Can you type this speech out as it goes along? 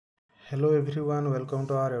Hello everyone, welcome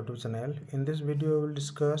to our YouTube channel. In this video we will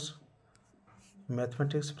discuss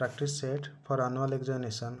mathematics practice set for annual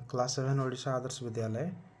examination Class 7 Odisha Adarsh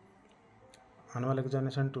Vidyalaya annual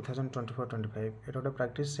examination 2024-25 एटा गोटे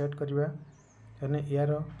practice set करिवा यानी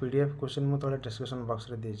यार PDF question मु तले description box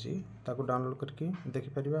रे देछि ताको download करके देखि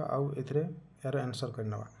परिबा आउ एथरे यार आंसर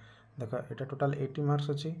करनवा देखा एटा टोटल 80 मार्क्स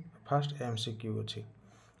अछि फर्स्ट MCQ अछि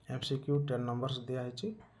MCQ 10 नंबर्स दिया हिछि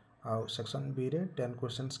आउ सेक्शन बी रे 10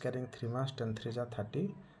 क्वेश्चंस कैरिंग 3 मार्क्स 10 3 जा 30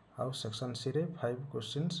 आउ सेक्शन सी रे 5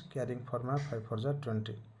 क्वेश्चंस कैरिंग 4 मार्क्स 5 4 जा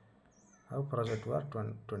 20 आउ प्रोजेक्ट वर्क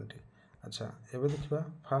 20 अच्छा एबे देखिबा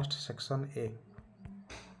first section A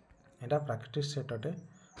Etah practice set अटे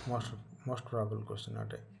मोस्ट प्रोबेबल क्वेश्चन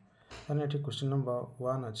अटे यानी एठी क्वेश्चन नंबर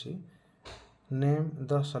 1 अछि name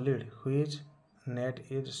the solid which net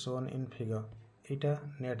is shown in figure Etah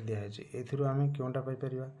net दिया है एथिरु आमे कोनटा पाई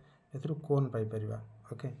परिबा एथिरु कोन पाई परिबा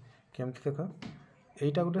ओके केमति देखो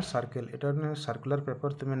एटा गोटे सर्कल एटा सर्कुलर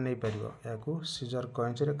पेपर तुम नहीं परिबो याकू सीजर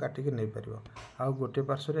कॉइंच रे काटी के नहीं परिबो आ गोटे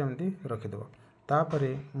पार्श्व रे एमती रखि देबो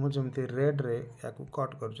तापरे मु जमती रेड रे याकू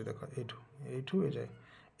कट करछु देखो एठू ए जाय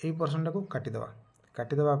ए पर्सन को काटी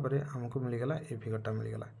देबा परे हमको मिल गेला ए फिगरटा मिल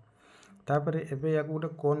गेला तापरे एबे याकू गोटे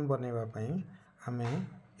कोन बनेबा पई हमें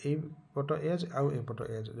ए फोटो एज आ ए फोटो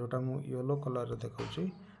एज जोटा मु येलो कलर रे देखौची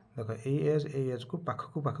देखो ए एज को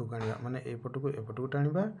पाखकू टाणिबा माने ए पटको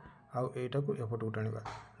टाणिबा आउ एटा को ए पटको टाणिबा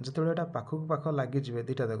जतबेले एटा पाखकू पाख लागि जिवे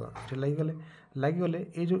दिटा देखो एठी लागि गले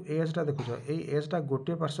ए जो एजटा देखुछो ए एजटा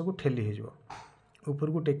गोटे पार्श्व को ठेली हे जिवो ऊपर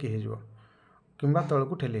को टेकी हे जिवो किंबा तळ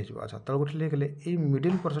को ठेली हे जिवो अच्छा तळ को ठेली गेले ए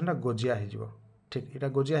मिडिल पर्सनटा गोजिया हे जिवो ठीक एटा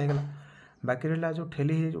गोजिया हे गेला बाकी रहला जो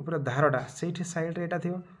ठेली हे ऊपर धारडा सेठी साइड रे एटा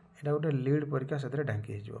थिवो एटा गोटे लीड परिका सेतरे ढांकी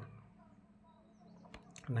हे जिवो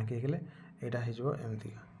ढांकी हे गेले एटा हे जिवो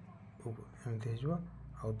एमती हो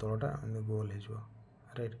आउ तलटा गोल हो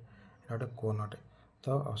राइट गोटे कोन अटे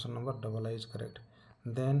तो option number double I is correct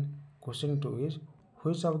then question 2 is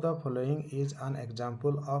which of the following is an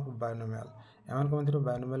example of binomial एमन को मथिरो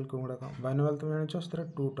बायनोमियल को गुडा बायनोमियल तुम जानिछो सेतरे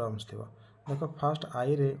टू टर्म्स थिबो देखो फर्स्ट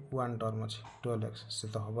आई रे वन टर्म अछि 12x से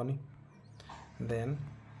तो हबनी then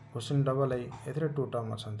question double I एथरे to term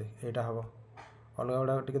अछंती एटा हबो अलगा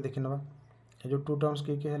अलगा टिके देखिनबा ए जो टू टर्म्स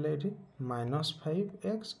के हेले एठी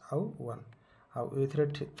 -5x आउ 1 आउ एथरे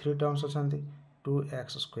three terms अछंती 2x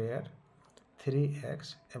square 3x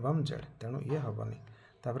एवं z तेनु ये हबनी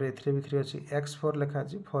तापर एथरे भी 3 अछि x4 लिखा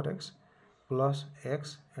अछि 4x प्लस x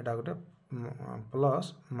एटा गोटे प्लस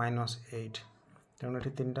 -8 तेनु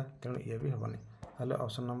एठी तीनटा तेनु ये भी हबनी ताले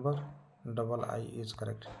option number double I is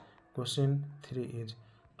correct question 3 is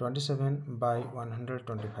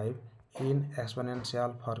 27/125 in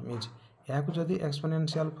exponential form is या को जदी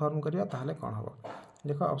एक्सपोनेंशियल फॉर्म करिया ताहले कोन हबो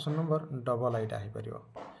देखो ऑप्शन नंबर डबल आइटा हे परियो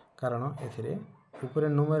कारण एथिरे ऊपर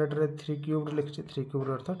न्यूमरेटर रे 3 क्यूब्ड लिखछि 3 क्यूब्ड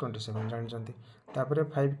अर्थ 27 जानि जंती तापरे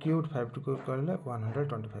 5 क्यूब्ड 5 टू क्यूब्ड करले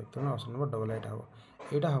 125 तने ऑप्शन नंबर डबल आइटा हबो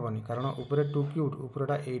एटा हबनी कारण ऊपर 2 क्यूब्ड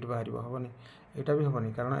ऊपरटा 8 बाहरिबो हबनी एटा भी हबनी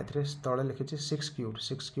कारण एथिरे तळे लिखछि 6 क्यूब्ड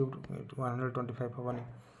 125 हबनी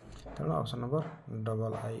तने option number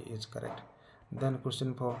double I is correct then question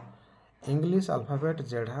 4 English alphabet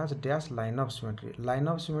Z has dash line of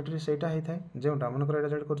symmetry सेटा हे थाए जेउटा मन कर एटा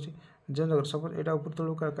जेड करछि जे जगर सपोज एटा ऊपर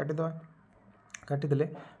तळु काटी देले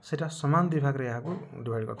सेटा समान दि भाग रे याकू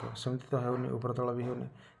डिवाइड करथो सेमति तो हेउनी ऊपर तळ भी हेउनी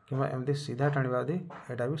किबा एमति सीधा टाणिबा दि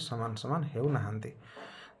एटा भी समान समान हेउ नाहंती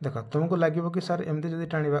देखो तुमको लागिबो कि सर एमति जदी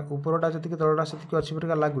टाणिबा ऊपरटा जति तळटा सेति अछि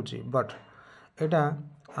परिका लागुची बट एटा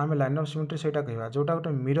आमे लाइन ऑफ सिमेट्री सेटा कहबा जोटा गोटे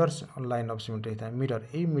मिरर लाइन ऑफ सिमेट्री था मिरर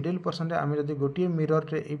ए मिडिल पर्सन रे आमे जदी गोटिए मिरर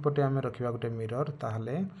रे ए पटे आमे रखिबा गोटे मिरर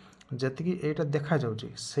ताहले जति कि एटा देखा जाउची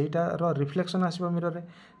सेटा रो रिफ्लेक्शन आसीबो मिरर रे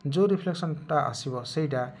जो रिफ्लेक्शन ता आसीबो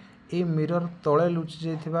सेटा ए मिरर तळे लुचि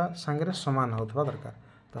जैथिबा संगे समान होथबा दरकार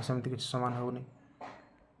तो सेमति कि समान होउनी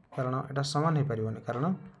कारण एटा समान हे परिबोनी कारण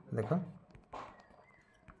देखो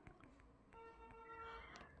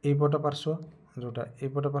ए पट पार्श्व जोटा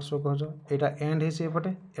एपटे पार्श्व कहजो एटा एंड हेसी एपटे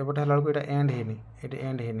हला को एटा एंड हेनी एटा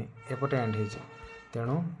एंड हेनी एपटे एंड हेसी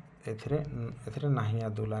तेणु एथरे नाही आ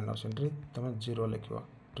दो लाइन ऑफ सिमेट्री तमे 0 लिखिबो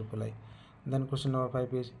triple I then question number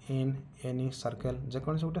 5 is in any circle जे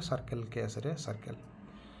कोन से गोटे सर्कल केस रे circle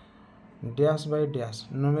dash by dash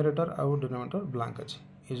numerator आउ डिनोमिनेटर ब्लैंक अछि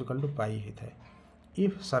इज इक्वल टू पाई हे थाए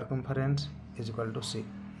if circumference is equal to c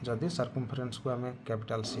जदी सर्कमफरेंस को हमें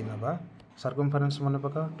कैपिटल c नबा सर्कमफरेंस माने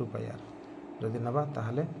पका 2πr जदि नबा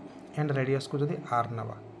ताहले एंड रेडियस को जदि r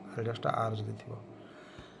नबा रेडियसटा r जदि थिबो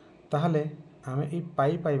ताहले हमें ई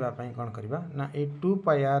पाई पाइबा पई कोन करबा ना ए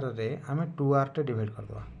 2πr रे हमें 2r टे डिवाइड कर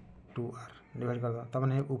दबा 2r डिवाइड कर दबा त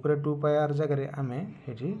माने ऊपर 2πr जगह रे हमें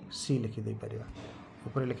हेठी c लिखि दे परिबा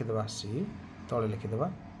ऊपर लिखि दबा c तळे लिखि दबा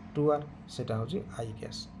 2r सेटा होची i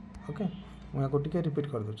केस ओके मैं गोटे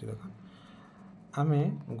रिपीट कर दूँ देख आम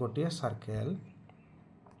गोटे सर्केल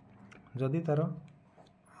जदि तार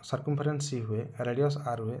सर्कमफरेन्स सी हुए रेडियस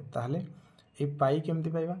आर हुए ताहले ये पाई केमती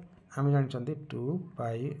पाइबा आम जानते 2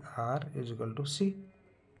 पाई आर इज इक्वल टू सी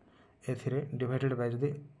एथिरे डिवाइडेड बाय जदि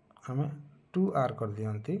आम 2r कर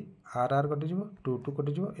दियंती आर कटिज 2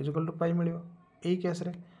 कटिज इज इक्वल टू पाई मिल यही केस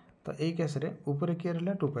रे तो यही केस रे ऊपर किए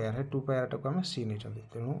रहा 2 पाई आर है 2 पाई आर टाक आम सी नहीं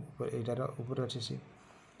तेणु यार ऊपर अच्छे सी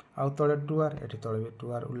आउ तले 2r एटी तले भी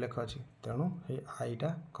 2r उल्लेख अच्छी तेणु ये आईटा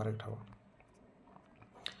करेक्ट हम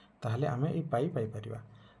ताहले आम ये पाई पाइपर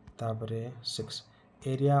तापर 6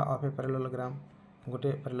 एरिया ऑफ ए पैरेललोग्राम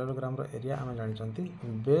गोटे पैरेललोग्राम रो एरिया आम जानते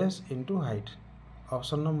base into height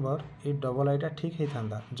option number ये डबल आईटा ठीक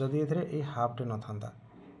होता जदि ये हाफ्टे न था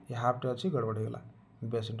ये हाफ्टे अच्छी गड़बड़ होगा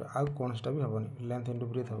बेस इंटू आउ कौन सा भी हेनी लेंथ इंटू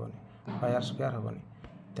ब्रीथ हेनी पाई आर स्क्वायर हेनी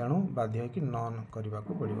तेणु बाध्य कि नन करने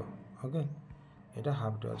को पड़ो ओके यहाँ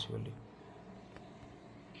हाफ्टे अच्छी बोली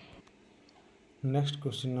next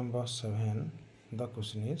question number 7 the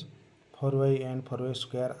question is 4y and 4y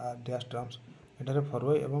square are dash terms एटारे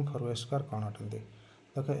 4y एवं 4y स्क्वायर कौन अटंती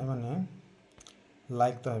देख एमाने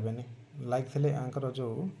लाइक तो हेबेनी लाइक थे आंकर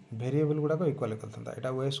जो वेरिएबल गुड़ाक इक्वाल करता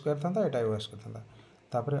यहाँ y स्क्वायर था यहाँ y स्क्वायर था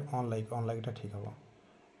तापर अनलाइकटा ठीक हम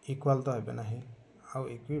इक्वाल तो हे ना आउ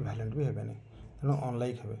इक्विवैलेंट भी हेबेनी तेणु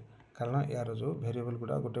अनलाइक हे कारण यार जो वेरिएबल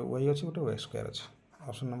गुड़ा गोटे y अच्छी गोटे y स्क्वायर अच्छे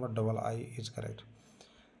option number double I is correct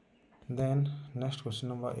then next question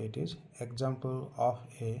number 8 is example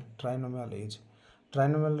of A trinomial is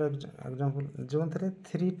trinomial example जो थे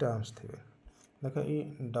 3 टर्म्स थे देख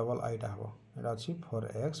ये डबल आईटा हम यहाँ अच्छी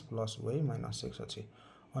 4x प्लस y माइनस 6 अच्छी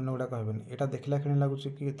अन्न गुड़ाक हेनी यहाँ देखला कि लगुच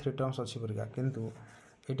कि 3 टर्म्स अच्छी परिका किंतु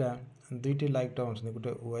यहाँ दुईटी लाइक टर्म्स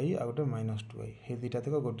गोटे y आ गोटे -2y ये दुईटा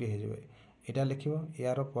तक गोटे हो यहाँ लिख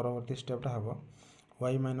यार परवर्ती स्टेपटा हम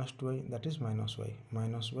y minus 2y that is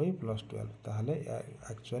 -y plus 12 ताहले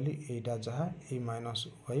एक्चुअली यहाँ जहाँ ये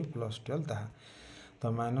 -y प्लस 12 ताहा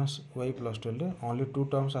तो -y प्लस 12 ओनली 2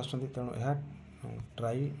 टर्म्स आसुँच तेणु यह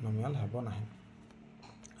ट्राइनोमियल हेब ना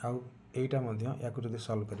आउ यहाँ या जब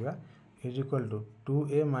सल्व करवा is equal to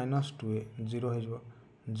 2a minus 2a 0 हो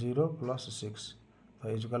 0 प्लस 6 तो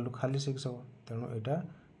इज इक्वल टू खाली 6 हम तेणु यहाँ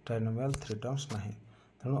ट्राइनोमियल 3 टर्म्स ना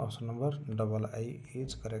तेणु option number double I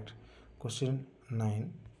is correct question 9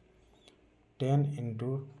 10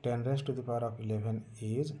 into 10 raise to the power of 11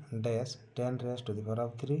 is dash 10 raise to the power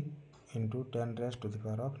of 3 into 10 raise to the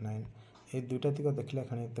power of 9 ये दुईटा तक देखला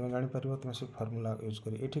क्षणी तुम जापर तुम से फर्मूला यूज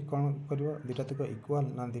कर ये कौन कर दुईटा तक इक्वाल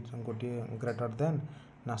ना गोटे ग्रेटर देन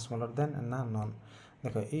ना स्मॉलर देन ना नन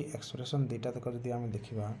देख ये एक्सप्रेशन दुईटा तक जब आम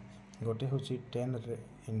देखा गोटे हूँ 10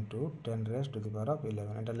 into 10 raise to the power of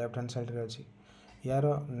 11 यहाँ लेफ्ट हैंड साइड रे अच्छी यार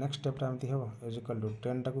नेक्स्ट स्टेपटा एमती हम इज इक्वल टू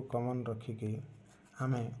 10 टाक कमन रखिकी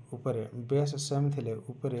आम ऊपर बेस सेम थे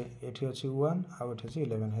ऊपर ये अच्छी 1 आउ ये अच्छी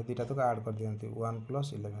 11 है दुईटा तक ऐड कर दियंती 1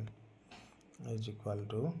 plus 11 is equal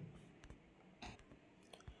to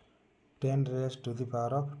 10 raise to the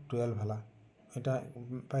power of 12 है यहाँ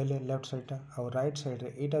पाइले लेफ्ट साइडटा आउ राइट साइड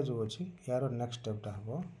रे यहाँ जो अच्छी यार नेक्स्ट स्टेपटा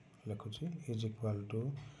हम लिखुची इज इक्वल टू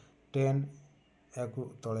 10 या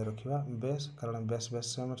तले रखा बेस कारण बेस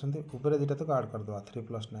सेम अच्छा ऊपर दुईटा तक ऐड करदे 3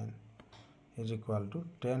 plus 9 is equal to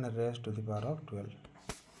 10 raise to the power of 12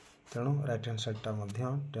 तेणु right hand साइडटा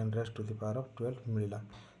 10 raise to the power of 12 मिलला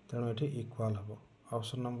तेणु ये इक्वाल हम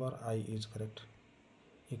option number I is correct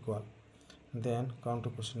equal then come to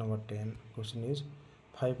question number 10 question is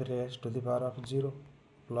 5 raise to the power of 0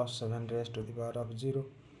 plus 7 raise to the power of 0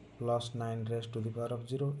 plus 9 raise to the power of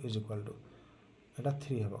 0 is equal to यहाँ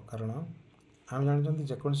 3 हम कारण आम जानते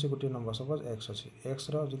जेकोसी गोटे number suppose x अच्छी x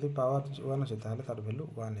रो power 1 अच्छे तार value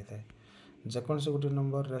 1 होता है जेकोसी गोटे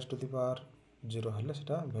number raise to the power 0 हेल्ले से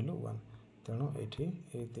भैल्यू 1 तेणु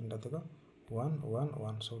ये 3टा तक 1 1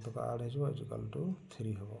 1 सब तक ऐड हो इक्वल टू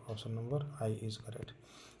 3 हम option number I is correct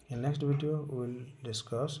in next video we will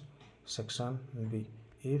discuss section B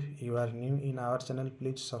if you are new in our channel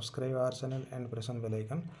please subscribe our channel and press on bell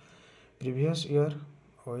icon previous year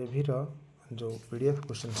OAV रो जो PDF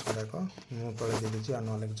question गुड़ाक मुझे तले दे दीजिए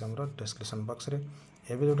annual exam description box रे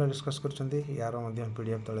एवं जोटा discuss कर यार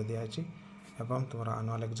PDF तले दिखाई एवं तुम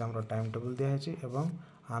आनुअल एग्जाम टाइम टेबल दिखाई एवं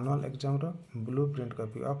annual exam blue print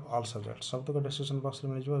copy of all subject सब तक डिस्क्रिप्शन बॉक्स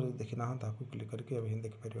में मिल जाए जो देखी ना क्लिक करके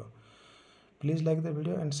देखिपर please like the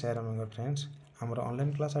video and share among your friends आमर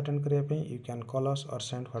ऑनलाइन क्लास अटेंड करने यू कैन कॉल अस और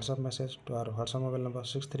send WhatsApp message to our WhatsApp mobile number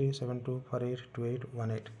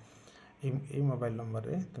 6372482818 ये मोबाइल नंबर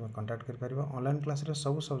रे तुम कांटेक्ट कर ऑनलाइन क्लास रे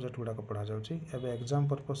सब सब्जेक्ट गुड़ाक पढ़ा जाउची एबे एग्जाम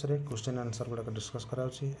पर्पस रे क्वेश्चन आंसर गुड़ाक डिस्कस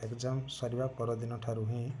कराउची एग्जाम सरिबा पर दिन ठारू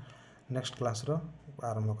ही नेक्स्ट क्लास रो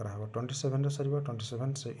आरंभ करा 27 रे सरिबा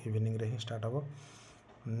 27 से इवनिंग रे ही स्टार्ट हो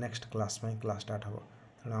नेक्स्ट क्लास में क्लास स्टार्ट हो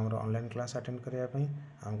तेणु आम ऑनलाइन क्लास अटेंड करने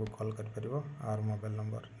आमको कॉल कर our mobile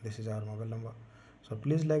number this is our mobile number so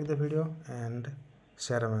please like the video and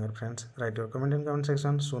share among your friends. Write your comment in comment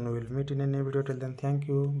section. Soon we will meet in a new video. Till then, thank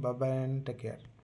you. Bye bye and take care.